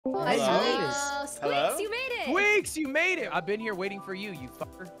Squeex, you made it! Squeex, you made it! I've been here waiting for you, you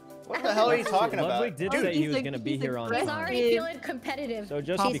fucker. What the hell are you talking about? Ludwig did say he was going to be here on He's time. already feeling competitive. So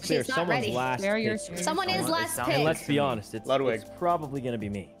just to be clear, someone's last pick. Someone is last pick. And let's be honest, it's Ludwig. probably going to be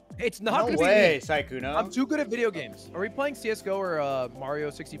me. It's not No gonna way, be me. Saikuno. I'm too good at video games. Are we playing CSGO or Mario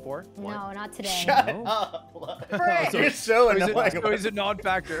 64? No, not today. Shut up. You're so annoying. So he's a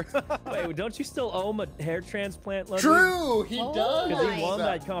non-factor. Wait, don't you still owe him a hair transplant, Ludwig? True, he Oh does. Because he won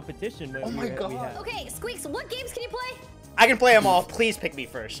that competition. Oh my God. Okay, Squeex, what games can you play? I can play them all. Please pick me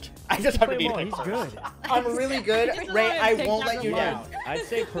first. I just have to be. He's good. I'm really good. Ray, I won't let you down. I'd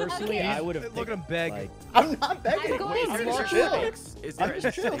say personally, Okay. I would have. Look at him beg. Like, I'm not begging. I'm going I'm to just look chill. Is there I'm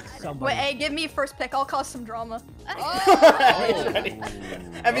just chill. somebody. Wait, hey, give me first pick. I'll cause some drama. He's ready.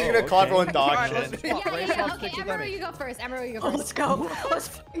 Emmy's gonna call everyone dog Alright, shit. Yeah. Okay, Emerald, you go first. Emerald, you go first. Let's go. Let's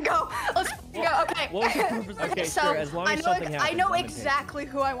f***ing go. Let's f***ing go. Okay. What was the purpose? Okay, so sure, as long as something happens. I know I'm in exactly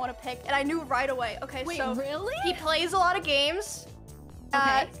who I want to pick, and I knew right away. Okay, Wait, so really? he plays a lot of games,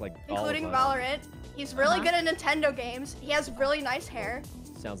 Okay. It's like all including of us. Valorant. He's really good at Nintendo games. He has really nice hair.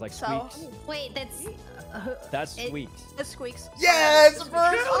 Sounds like So- Squeex. Wait, that's... That's it- Squeex. It's Squeex. Yes, first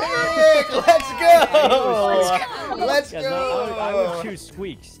pick. Let's go. Let's Yeah, no, I would go. choose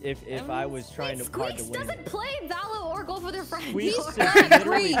Squeex if I was trying to hard to Squeex win. doesn't play Valo or Golf with her friends. Squeex is not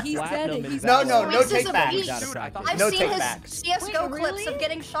literally free. He said platinum it. in No, Valorant. no, no Squeex is take a backs. beast. I've No seen take his backs. CS:GO Wait, clips really? of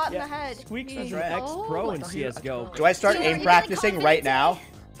getting shot in the head. Squeex is an Oh, ex-pro in CSGO. Do I start Dude, are aim you really practicing right now?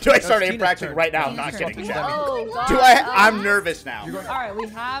 Do I start aim Tina's practicing turn. right now? I'm Tina's not turn. kidding. Tina's Chat. turn. Oh, God. Do I? I'm nervous now. All right, we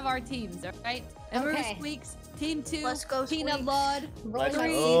have our teams, all right? Emerald Okay. Squeaks, Team 2, Let's go, Tina Squeaks. Lud, Let's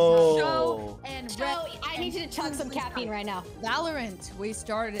Three, go. Show, and Joe, Red. I need you to chug some caffeine right now. Valorant, we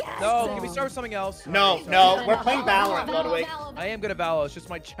started. No, so- can we start with something else? No, Alright, no, we're Valo, playing Valo, Valorant, Valo, Ludwig. Valo, I am good at Valo. It's just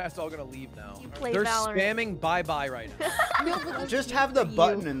my chat's all gonna leave now. You play They're Valorant. spamming bye-bye right now. No, but this Just is have the for you.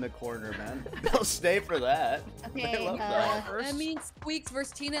 button in the corner, man. They'll stay for that. Okay, They love that. That means Squeaks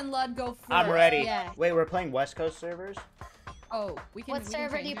versus Tina and Lud go first. I'm ready. Yeah. Wait, we're playing West Coast servers? Oh, we can. What we can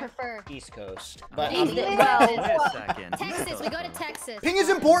server do change you it. prefer? East Coast. But East- I'm- well, Wait a second. Texas, we go to Texas. ping is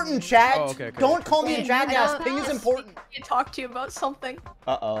important, chat. Oh, okay, okay. Don't call me a Wait, jackass. I don't- Ping is important. I need to talk to you about something.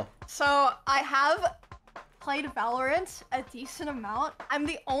 Uh-oh. So I have played Valorant a decent amount. I'm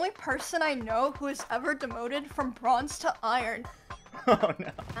the only person I know who has ever demoted from bronze to iron. Oh no.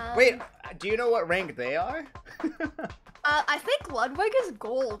 Wait, do you know what rank they are? I think Ludwig is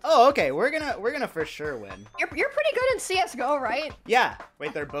gold. Oh, okay. We're gonna for sure win. You're pretty good in CS:GO, right? Yeah.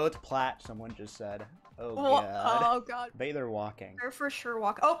 Wait, they're both plat. Someone just said. Oh god. Oh god. Bet they're walking. They're for sure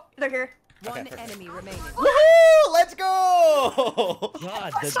walk. Oh, they're here. Okay. Enemy remaining. Woohoo! Let's go!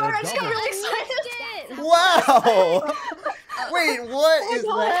 God, Sorry, I just got double. really excited. Wow! Wait, what is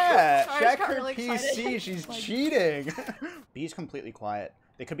Oh, that? sorry, I Check just got her really PC. excited. She's cheating. B's completely quiet.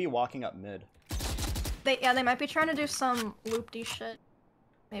 They could be walking up mid. They might be trying to do some loop-de shit.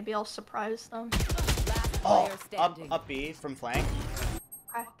 Maybe I'll surprise them. Oh, up B from flank.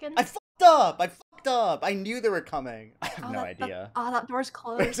 Kraken. I fucked up. I fucked up. I knew they were coming. I have no idea. That door's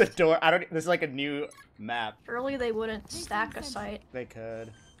closed. There's a door. I don't. This is like a new map. Surely they wouldn't stack a site. They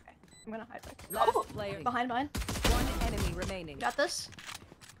could. I'm gonna hide back. Last Oh, player. behind mine. One enemy remaining. Got this.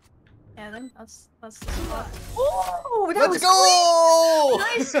 Yeah, then that's the spot. Oh, that Let's was go!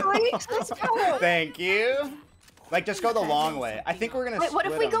 Nice, Squeex. Let's go. Thank you. Like, just go the long way. I think we're gonna. Wait, what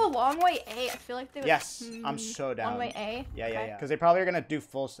if split we go 'em. long way A? I feel like they would. Yes, I'm so down. Long way A. Yeah, Okay. yeah. Because they probably are gonna do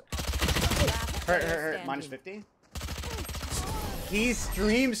full. Hurt. Minus 50. He's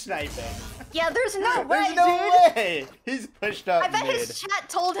stream sniping. Yeah, there's no way, There's no dude. way. He's pushed up I bet mid. his chat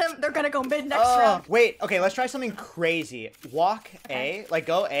told him they're gonna go mid next Oh, round. wait. Okay, let's try something crazy. Walk A. Like,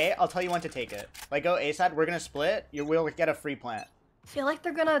 go A. I'll tell you when to take it. Like, go A side. We're gonna split. We'll get a free plant. I feel like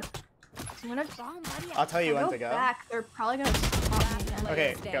they're gonna. I'm gonna I'll tell you when to go. Back. They're probably gonna spot me again.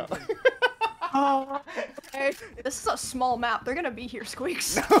 Okay, go. Hey, this is a small map. They're gonna be here,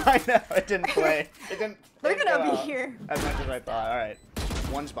 Squeex. No, I know. It didn't play. It didn't. They're didn't gonna go be out here. As much as I thought. All right.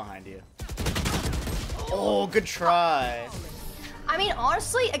 One's behind you. Oh, good try. I mean,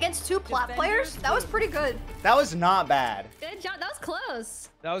 honestly, against two plat players, that was pretty good. That was not bad. Good job. That was close.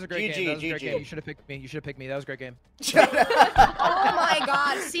 That was a great game. That was a great GG. game. You should have picked me. You should have picked me. That was a great game. Oh my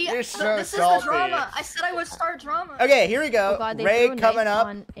god. See, You're so this salty. is the drama. I said I would start drama. Okay, here we go. Oh god, they Ray threw a coming knife up.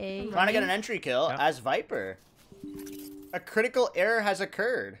 on a Trying to get an entry kill Yeah. as Viper. A critical error has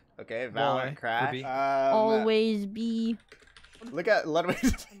occurred. Okay, Valorant crash. Ruby. always be. Look at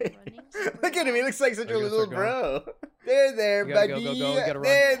Ludwig's face. Look at him. He looks like such a We're gonna little start bro. There, We gotta buddy. go, we gotta run.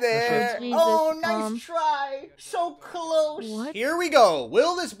 There. Jesus, Oh, nice try. So close. What? Here we go.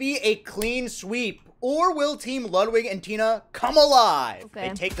 Will this be a clean sweep? Or will Team Ludwig and Tina come alive? Okay.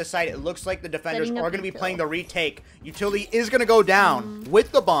 They take the site. It looks like the defenders Setting are up going to be util. playing the retake. Utility is going to go down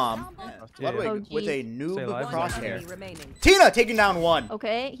with the bomb. Ludwig Oh, with a geez. noob Say live. One crosshair. enemy remaining. Tina taking down one.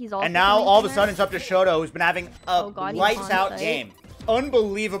 Okay, he's also And now coming all of a there. sudden it's up to Shoto, who's been having a Oh, God, he's lights on out site. game.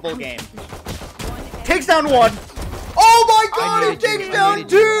 Unbelievable game. Takes down one. Oh my god, he needed you. takes I down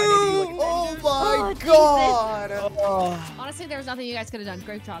needed you. I needed two! you. Oh my Jesus. god! Honestly, there was nothing you guys could have done.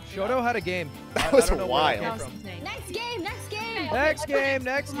 Great job. Shoto had a game. That I was don't know where that wild. came from. Next game. Next game. Next game.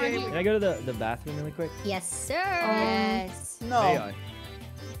 Next game. Can I go to the bathroom really quick? Yes, sir. Yes. May No. I?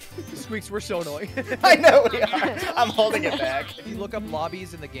 Squeex, we're so annoying. I know we are. I'm holding it back. If you look up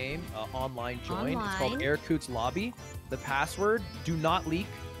lobbies in the game, online join, it's called Online. Air Coots Lobby. The password, do not leak.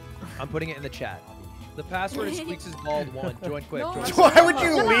 I'm putting it in the chat. The password is Squeex' bald one. Join quick. No. Join quick. Why would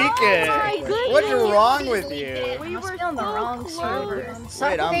you leak my it? goodness. What's wrong with Leak you? it. We Must were be on the so wrong close. server.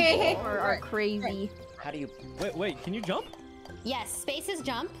 Wait, I'm Or are crazy. How do you... Wait, can you jump? Yes, spaces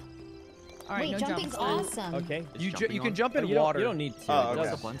jump. All right, Wait, no jumping's jumps. awesome. Okay. You jumping can on? jump in You don't, water. you don't need to. Oh, It okay.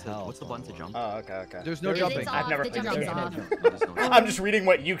 doesn't help. What's the button to jump? Oh, okay. There's no It is jumping. off. I've never The played jumping's this off. game. I'm just reading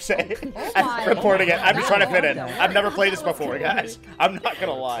what you say. I'm my recording it. I'm just trying to fit in. God. I've never played this before, guys. I'm not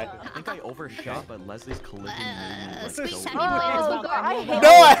gonna lie. I think I overshot, but Leslie's collision made me like Squeaks, so have you played as well? God, I hate No,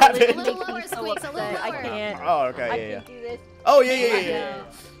 I it. haven't. It A little makes me lower, so Squeaks, a little upset. I lower. can't. Oh, I okay, yeah. can't do this. Oh, yeah.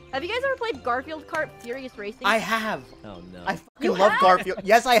 Have you guys ever played Garfield Kart Furious Racing? I have. Oh no. I fucking love Garfield.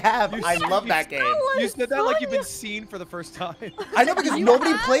 Yes, I have. I love that game. You said that like you've been seen for the first time. I know because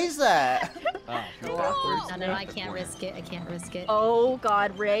nobody plays that. Oh, No, I can't risk it. I can't risk it. Oh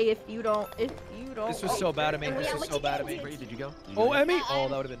God, Ray, if you don't. This was so bad of me. This was so bad of me. Ray, did you go? Oh, Emmy! Oh,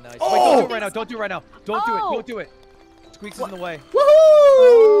 that would have been nice. Wait, Oh! don't do it right now. Don't do it right now. Don't do it. Don't do it. Squeaks is in the way.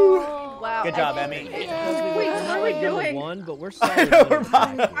 Woohoo! Wow. Good job, I Emmy. think- Wait, We're what not are we like number doing? one, but we're I solid. know, we're number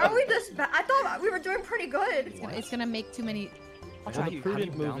fine. two. Are we this bad? I thought we were doing pretty good. It's gonna make too many. Well, the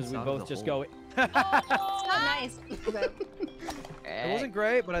prudent move is we both just go. Nice. It wasn't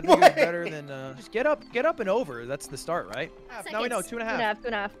great, but I think it was better than just get up and over. That's the start, right? Now we know 2.5. Good enough. Good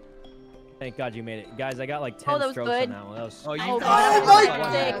enough. Thank God you made it, guys. I got like 10 that was strokes good. on that one. That was. Oh, you Oh got God, it. I'm my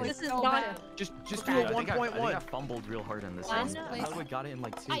so sick. God. This is So not. bad. Just do I a think I 1.1. fumbled real hard on this Last one. place. I got it in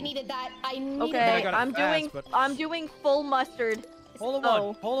like 2. I needed that. I needed Okay, I got it I'm fast, doing. but- I'm doing full mustard. Hole in Oh.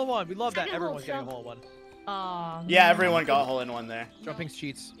 one. Hole in one. We love that. Second Everyone's hole, getting a hole in one. Oh, Yeah, everyone got hole in one there. Jumping's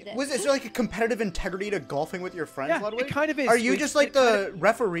cheats. Is there like a competitive integrity to golfing with your friends, Yeah, Ludwig? it kind of is. Are you Squeaks. just like It kind the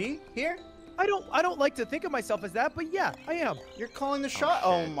referee here? I don't like to think of myself as that, but yeah, I am. You're calling the shot? shit.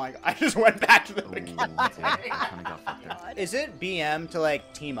 Oh my god. I just went back to the Ooh, beginning. I kinda got fucked there. Is it BM to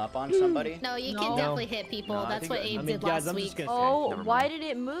like team up on somebody? No, you No. can definitely hit people. No, I That's think what that- Abe I mean, did guys, last I'm week. just gonna Oh, Never why mind. did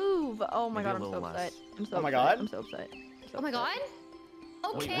it move? Oh my Maybe God, a I'm so little upset. less. I'm so Oh my upset. God. I'm so upset. Oh my god.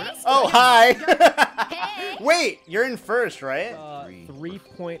 Okay. where- Oh, hi! Hey. Wait, you're in first, right?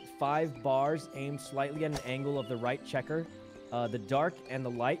 3.5 bars aimed slightly at an angle of the right checker. The dark and the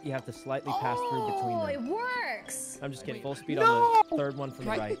light, you have to slightly pass through between Oh, it them. works. I'm just kidding. Full speed on the third one from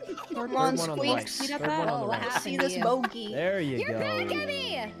the right. Come on, Third one on the right. Squeex. Third one on the What right. happened See to this you? bogey. There you You're go. back at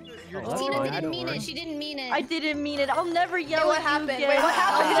me. Oh, That's Tina fine, didn't don't mean worry. it. She didn't mean it. I didn't mean it. I'll never yell what at you happened? again. Wait, what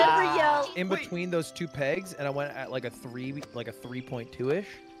happened? I'll never yell. In between those two pegs, and I went at like a 3.2-ish.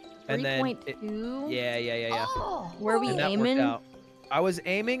 And then it, 3.2? yeah. Oh. Were we And that worked aiming? out. I was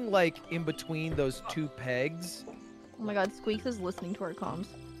aiming like in between those two pegs. Oh my God, Squeex is listening to our comms.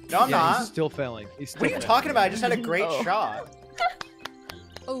 No, I'm Yeah, not. he's still failing. He's still What are you failing. talking about? I just had a great Oh. shot.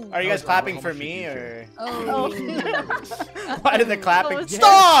 Oh. Are you guys Oh, clapping how for much did me you or? Oh. Why did the clapping? Oh,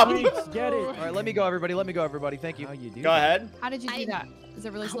 Stop! Squeex, get it. All right, let me go, everybody. Let me go, everybody. Thank you. How you do Go ahead. How did you do that? Is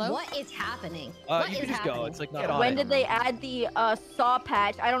it really slow? What is happening? What You is can just happening? go. It's like not on When it. did they add the saw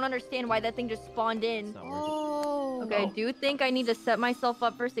patch? I don't understand why that thing just spawned in. It's not working. Oh. Okay, I do think I need to set myself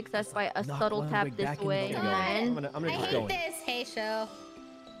up for success by a Knock subtle tap Ludwig this back in way, the and game. then I'm I gonna keep hate going. this. Hey, show.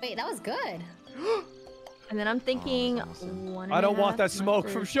 Wait, that was good. and then I'm thinking that's awesome. one. I and a don't want half that smoke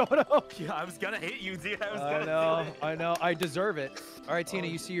from mustard. Shoto. Yeah, I was gonna hit you, dude. I was I gonna know. do it. I know. I deserve it. All right, Tina, Oh.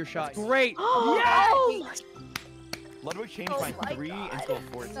 you see your shot. Great. Oh! Ludwig changed Oh my my 3 God. into a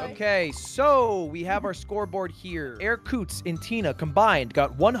 4. Okay, so we have our scoreboard here. Air Coots and Tina combined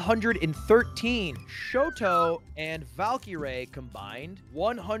got 113. Shoto and Valkyrie combined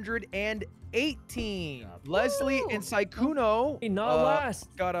 118. Leslie and Saikuno Hey, not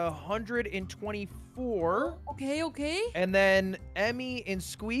last. got 124. 104. Okay. And then Emmy and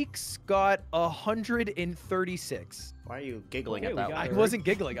Squeex got 136. Why are you giggling Okay, at we that got I word? wasn't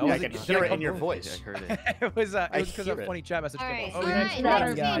giggling. I I wasn't. can hear it in your Yeah, voice. I heard it. It was I because of hear a it. funny chat message. All right, Oh, all yeah.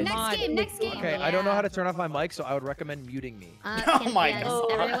 right, guys. next game. Okay, I don't know how to turn off my mic, so I would recommend muting me. Oh my just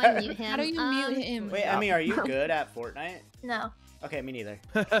God. everyone mute him. How do you mute him? Wait, Emmy, are you good at Fortnite? No. Okay, me neither.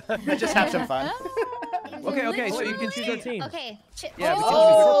 Let's just have some fun. Okay, so you can choose our team. Okay. Yeah, we can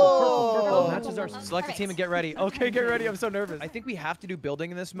Oh! choose Purple matches our Select a team and get ready. Okay, get ready. I'm so nervous. I think we have to do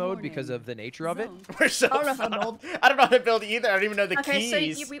building in this mode because of the nature of it. We're so I don't know how to build. I don't know how to build either. I don't even know the Okay,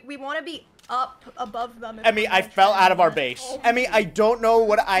 keys. so we want to be up above them. Emmy, I fell out of our base. Emmy, I don't know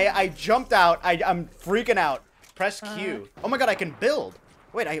what I jumped out. I'm freaking out. Press Q. Oh my God, I can build.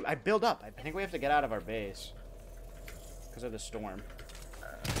 Wait, I build up. I think we have to get out of our base because of the storm.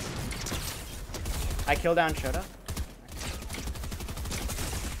 I kill down Shoda.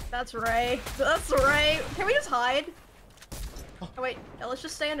 That's right. That's right. Can we just hide? Oh wait, yeah, let's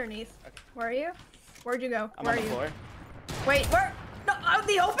just stay underneath. Where are you? Where'd you go? I'm Where on are the you? floor. Wait, where? No, out in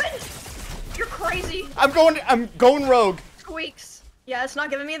the open? You're crazy. I'm going rogue. Squeex. Yeah, it's not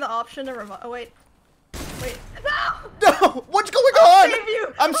giving me the option to revive. Oh wait. Wait. No! No, what's going I'll on? save you!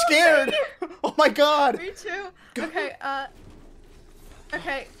 I'm I'll scared. save you! Oh my God. Me too. Okay,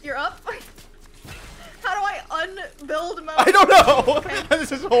 okay, you're up. How do I unbuild mode? I don't know. Okay.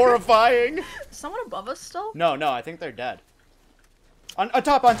 This is horrifying. Is someone above us still? No, I think they're dead. On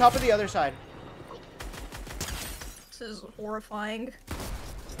top of the other side. This is horrifying.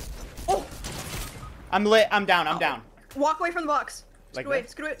 Oh! I'm lit. I'm down. Walk away from the box. Like Scoot away,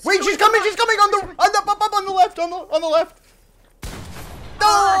 this? scoot away. Wait, scoot she's away from coming. the She's box. coming on the left. On the left. No!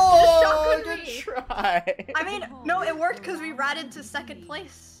 Ah, she just Good shotgunned try. I mean, no, it worked because we ratted to second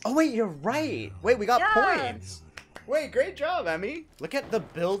place. Oh wait, you're right. Wait, we got Yeah. points. Wait, great job, Emmy. Look at the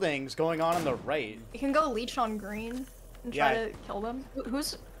buildings going on the right. You can go leech on green and try Yeah. to kill them.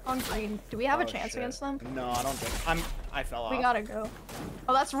 Who's on green? Do we have a Oh, chance shit. against them? No, I don't think. I fell off. We gotta go.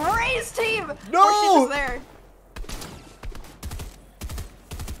 Oh, that's Ray's team! No! Or she's just there.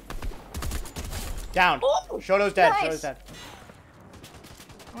 Down. Oh, Shoto's dead. nice. Shoto's dead.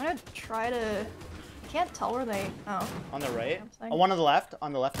 I'm gonna try to... I can't tell where they... Oh, On the right. Something. Oh, one on the left.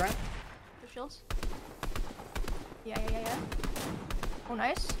 On the left ramp. the shields. Yeah. Oh,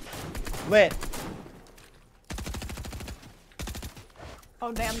 nice. Lit.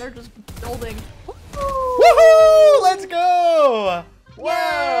 Oh, damn, they're just building. Woohoo! Let's go! Yay!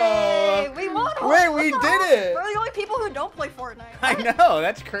 Wow! We won! Wait, What we the did hell? it! We're the only people who don't play Fortnite. I know,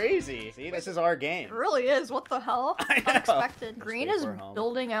 that's crazy. See, this is our game. It really is. What the hell? I know. Unexpected. Green wait is for home.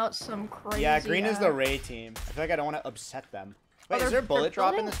 building out some crazy... Yeah, green is the Ray team. I feel like I don't want to upset them. Wait, they're- is there a bullet they're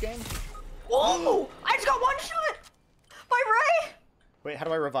drop in building? this game? Whoa! I just got one shot! By Ray! Wait, how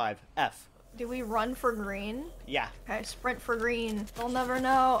do I revive? F. Do we run for green? Yeah. Okay, sprint for green. They'll never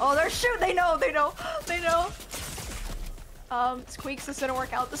know. Oh, they're shoot! They know! Squeex, this didn't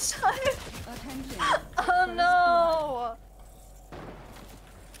work out this time. Oh no!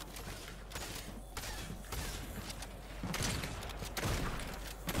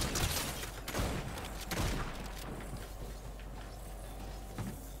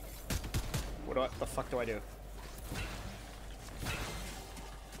 What the fuck do I do?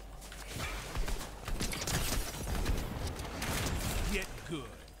 Get good,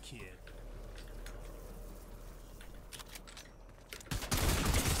 kid.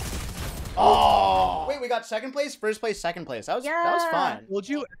 Oh! Wait, we got second place, first place, second place. That was Yeah. fun. Told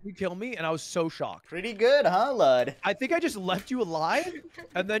you kill me, and I was so shocked. Pretty good, huh, Lud? I think I just left you alive,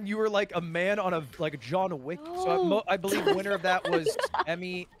 and then you were like a man on a John Wick. So I believe winner of that was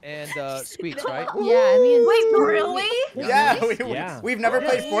Emmy and Squeex, right? Yeah, I mean, Wait, really? Yeah, Yeah. we've never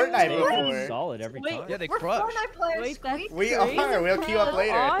played Fortnite before. Solid every time. Yeah, they We're crushed. Fortnite players. Wait, that's Squeex. We are. We'll queue up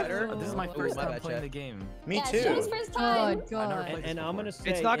later. Awesome. This is my Oh, first my time bad, playing chat. the game. Me Yeah, too. Show's first oh time. god. And I'm gonna say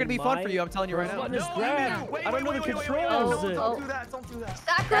It's not gonna in be fun my for you. I'm telling you right now. first one is grab. I don't know the controls. Don't do that. Don't do that.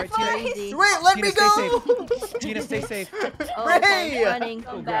 Sacrifice! Crazy. Wait, let Tina, me stay go! safe. Tina, stay safe. Oh, Ray! okay, running.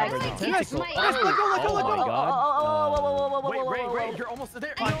 Go Back. grab her Yes, tentacle. my- Let's go, let go, let go, let Oh go. my god. Wait, Ray, you're almost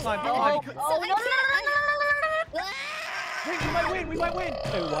there. Climb, climb, Oh, climb. oh, no, no, no, Wait, we might win. We might win.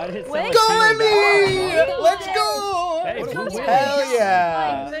 Wait, why did it sound Wait. like Go, Taylor Emmy! Swift? Let's go! Hey, who wins? Hell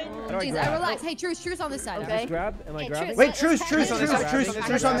yeah! How do I Jeez, grab? relax. Hey, truce on this side. Okay. Just grab? Am I Hey, grabbing? truce. Wait, truce Truce on this Truce. side,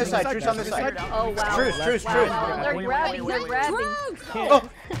 truce on this side, truce on this side. Oh, wow. Truce. Wow, they're Wait, grabbing, wait, they're wait. grabbing. Truce! Oh,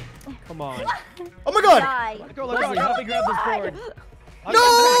 Come on. oh my god! Die. Let go, let go. Leslie, help me grab this board. No!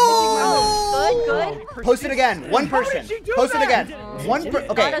 Oh, good. Post it again. One person. Post it again.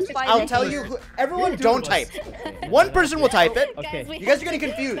 Okay, I'll tell you. Everyone, don't type. One person will type it. Okay. You guys are getting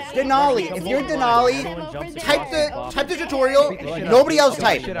confused. Denali. If you're Denali, type the tutorial. Nobody else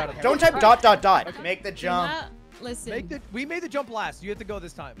type. Don't type ... Make the jump. Listen. We made the jump last. You have to go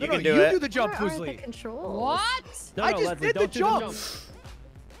this time. You No, can do you it. do the jump, Where are the Fuslie. controls? What? No, I no, just Leslie, did the don't do jump.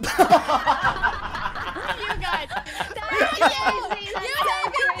 You guys.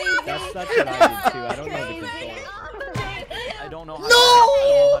 That's what I did too. I don't know the controls. I don't know how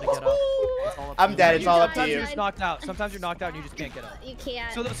No! to get up. It's all up to I'm you. dead. It's all up to Sometimes you. you're just knocked out. Sometimes you're knocked out and you just can't get up. You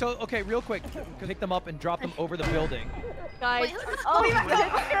can't. So okay, real quick, pick them up and drop them over the building. Guys. Oh,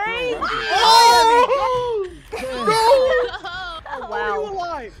 that's crazy. Oh! Oh, wow.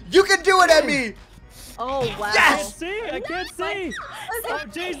 alive? You can do it, Emmy. Oh, wow. Yes! See, I can't see. Oh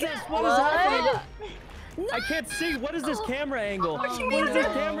Jesus, what is happening? I can't see. What is this camera angle? What is this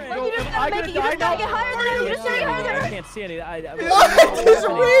camera angle? You just gotta make it. You just gotta get higher than her. You just gotta get higher than her. I can't see any. What is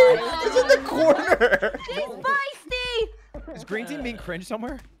weird? It's in the corner. She's feisty. Is Green Team being cringe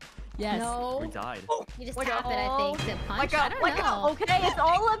somewhere? Yes. No. We died. You just tap it, I think, to punch. I don't Like, know. okay, it's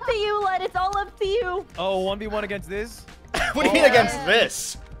all up to you, Led. It's all up to you. Oh, 1v1 against this? What do you mean against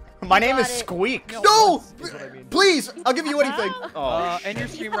this? My name is Squeex. No! Please, I'll give you anything. Oh. And your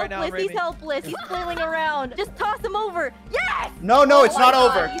He's stream right now, helpless. He's helpless. He's flailing around. Just toss him over. Yes! No, it's Oh not my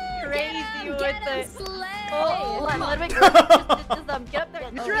God, over. He's crazy with Get him, it. Slay! Oh, let me get up there.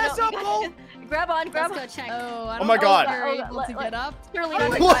 Get your ass up, Cole! Grab on. Let's go check. Oh, I Oh don't my know God. if you're able to get up. Surely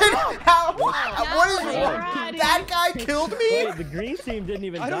not. What? How? What is this? That guy killed me? Wait, the green team didn't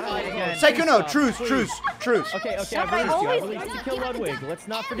even I don't die. know again. Sekuno, truce. Okay, I Shut released up. you. I released you. Kill Ludwig. Let's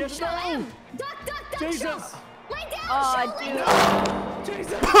not forget. Show him. Duck, Jesus. Lay down, Oh, dude.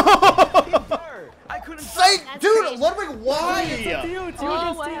 Jesus. I couldn't. Say, That's dude, crazy. Ludwig, It's why? you. It's you Oh, against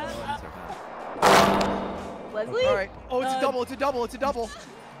wow. Leslie? All right. Oh, it's a double. It's a double. It's a double.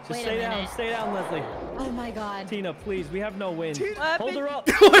 Just Wait a minute. stay down, Leslie. Oh my God. Tina, please, we have no win. Tina. Hold her up.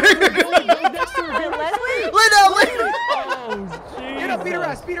 Lay down. Oh, Get up, beat her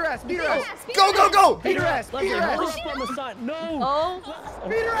ass, beat her ass, beat her ass. Go. Beat her ass, beat Leslie, her hold ass. her up on the side. No. Oh.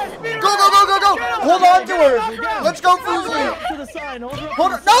 Beat her ass, beat her Go. ass. Hold on to her. Let's go, Hold her Fuslie. up to the side. Hold her up.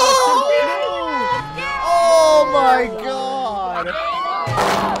 Hold to her. the No! side. Oh my God.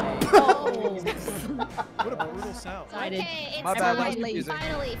 What a brutal sound. Okay, it's My bad, that was time, confusing.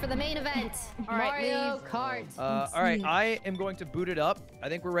 finally, for the main event. All right, Mario leave. Kart. All right, I am going to boot it up. I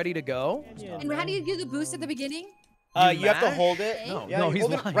think we're ready to go. And how do you do the boost at the beginning? You have to mash? hold it. No, Yeah, no, you he's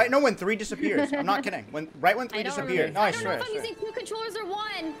hold it lying. right. No, when 3 disappears. I'm not kidding. Right when 3 I don't disappears. remember. No, I I don't know swear. if I'm using 2 controllers or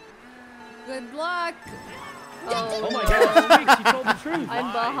 1. Good luck. Oh my God, Squeex, you told the truth.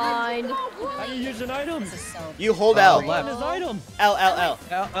 I'm behind. How do you use an item? You hold L. What is item? L.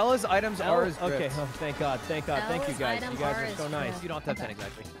 Ella's items are his Okay, grips. oh, thank God. Thank you Ella's guys. You items guys are are his so nice. grips. You don't have to have 10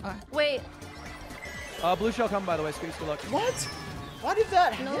 exactly. Wait. Blue shell come, by the way, Squeeze, good luck. What? Why did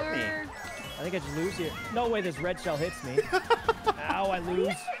that hit me? Nor... I think I just lose here. No way, this red shell hits me. Ow, I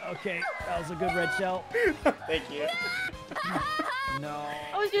lose. Okay, that was a good red shell. Thank you. No.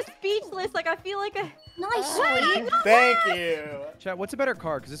 I was just speechless. Like, I feel like a... Nice, Thank you. Chat, what's a better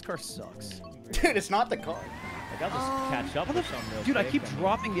car? Because this car sucks. Dude, it's not the car. Like, I'll just catch up with some real Dude, I quick. keep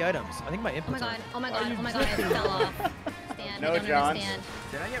dropping the items. I think my Oh my inputs God, are... oh my God, oh my God, I fell off. Stand, No, I don't John. understand.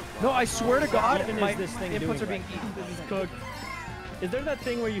 Did I get No, I swear to God, even my is this thing inputs doing are being right eaten. now? This is cooked. Is there that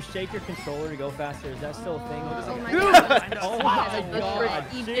thing where you shake your controller to go faster? Is that still a thing? Oh my Dude! God. Oh my Just God,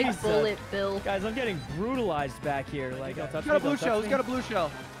 for each Jesus. bullet, Bill. Guys, I'm getting brutalized back here. Like, don't touch Who's got a me, blue don't shell? touch Who's me. got a blue shell?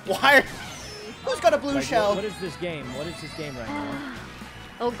 Why? Who's got a blue Like, shell? what is this game? What is this game right now?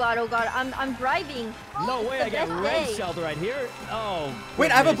 Oh God, I'm driving. No way, I got Best red day. shelled right here. Oh. Wait,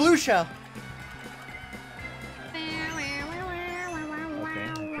 I have a goodness. blue shell.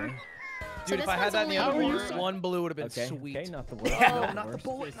 Okay. Dude, this if I had one's that in the only other one. one, one blue would have been Okay. sweet. Okay, not the worst. Yeah. not Not the the worst.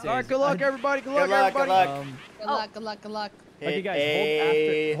 bullet. This All right, is- good luck, everybody. Good luck, Good luck, everybody. good luck. Good luck, good luck, good luck. Okay, guys,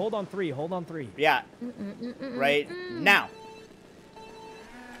 Hey. hold on 3. Hold on 3. Yeah. Right now.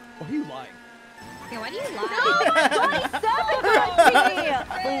 Why are you lying? Okay, why do you lie? 27 me.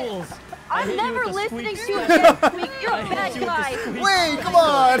 Fools! I I'm hit you never with the listening squeak to you stuff. again, Squeak. You're I a hit bad you with the guy. squeak Wait, stuff. come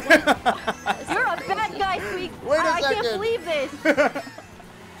on. You're a bad guy, Squeak. Wait a I can't second. believe this.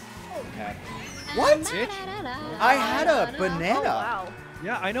 Okay. What? I had a Oh, banana. wow.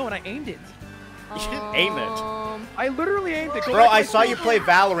 Yeah, I know, and I aimed it. You didn't aim it. I literally aimed it. Go Bro, back I to saw my you screen.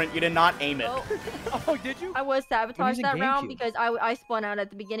 play Valorant. You did not aim it. Oh, Oh, did you? I was sabotaged using that round GameCube. because I spun out at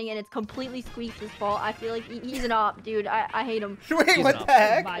the beginning and it's completely Squeak's fault. I feel like he's an op, dude. I hate him. Wait, what up. the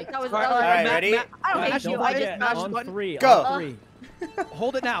heck? That was All right, ready? I don't Mash hate you. don't I just forget, mash on button. 3. Go. On 3.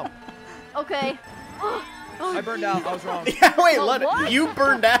 Hold it now. Okay. I burned out. I was wrong. Yeah, wait, What? you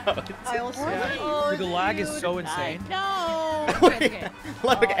burned out. I also. Oh, Dude, the lag is dude, so insane. No. Wait,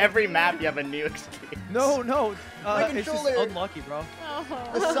 look, every map you have a new escape. No, no. My It's just controller. unlucky, bro.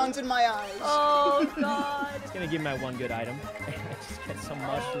 The sun's in my eyes. Oh god. It's gonna give me my one good item. Just get some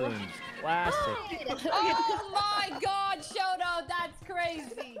mushrooms. Classic. Oh my God, Shoto, that's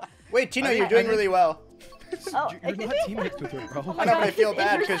crazy. Wait, Tino, you're doing really well. Oh, You're not teammates with her, bro. I know, but I feel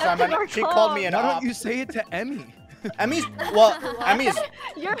bad because she called me an Why op. don't you say it to Emmy? Emmy's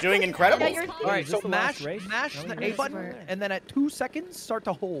You're doing incredible. Yeah, you're All right, is so this the last mash race? the A button, and then at 2 seconds, start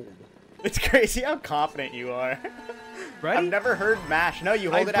to hold. It's crazy how confident you are. Ready? I've never heard mash. No,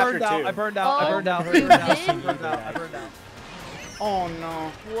 you hold it after burned out. 2. I burned out. I Oh, burned out. I you burned out. did? I burned out. I burned out. Oh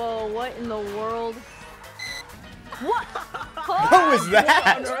no. Whoa, what in the world? What? What was What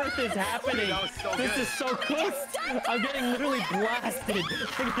that? on earth is happening? This is so close. I'm getting literally blasted.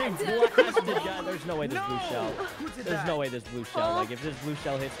 I'm getting blasted. God, there's no way this blue shell. There's no way this blue shell. Like, if this blue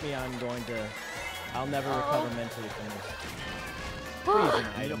shell hits me, I'll never recover mentally from this. Please, an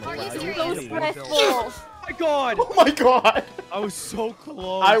item. Are you Please. serious? So Please. stressful. Oh my god! Oh my god. I was so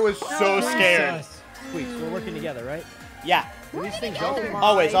close. I was so scared. Squeex, we're working together, right? Yeah. Do these things Oh open? my.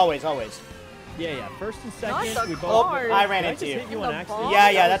 Always, always, always. Yeah. First and Not second, the we both. cars. I ran Did I into just you. hit you In on the accident? ball?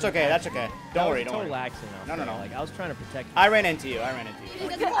 Yeah, that's okay. That's okay. That Don't was worry, a don't total worry. accident. No, no, no. Like, I was trying to protect you. I ran into you. I ran into you.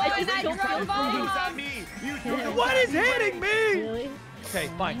 He's I I just drove don't off. What is hitting me? Really? Okay,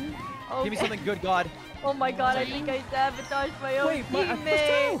 fine. Okay. Give me something good, God. Oh my god, I think I sabotaged my own Wait, I pushed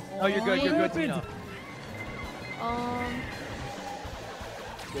teammate. out. Oh, you're good. You're good, Tina.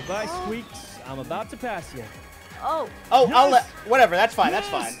 Goodbye, Squeex. I'm about to pass you. Oh. Oh, I'll Yes. let. Whatever. That's fine. That's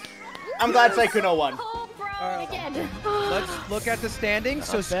fine. I'm glad Saikuno won. Home, bro, again. Let's look at the standings.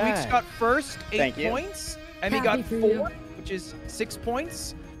 So Not Squeaks bad. got first, 8 Thank you. points. Emmy Happy got for 4, you. which is 6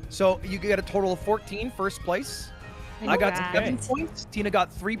 points. So you get a total of 14, first place. I got Congrats. 7 points. Tina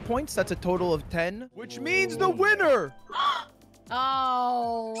got 3 points. That's a total of 10, which means the winner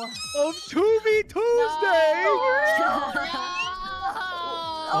Oh. of 2v Tuesday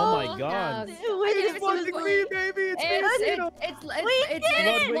Oh my god. Wait, is fucking me, baby. It's me. It's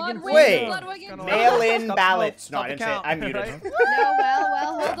Ludwig. Wait. Ludwig. Kinda No, like- Mail-in Stop- ballots. stop No, I the didn't say it. count, I muted. right?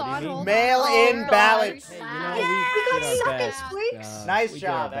 well, hold on, hold on. Mail-in Oh, ballots. Hey, gosh. you know, we did our second, best. Squeex. Nice we did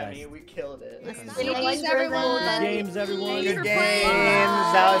our job, best. Emmy. We killed it. GG's, everyone. Good games, everyone. Good for games. playing.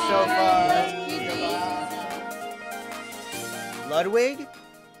 That was so GG's. fun. Ludwig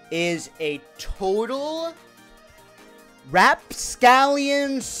is a total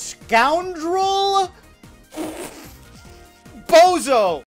rapscallion scoundrel bozo.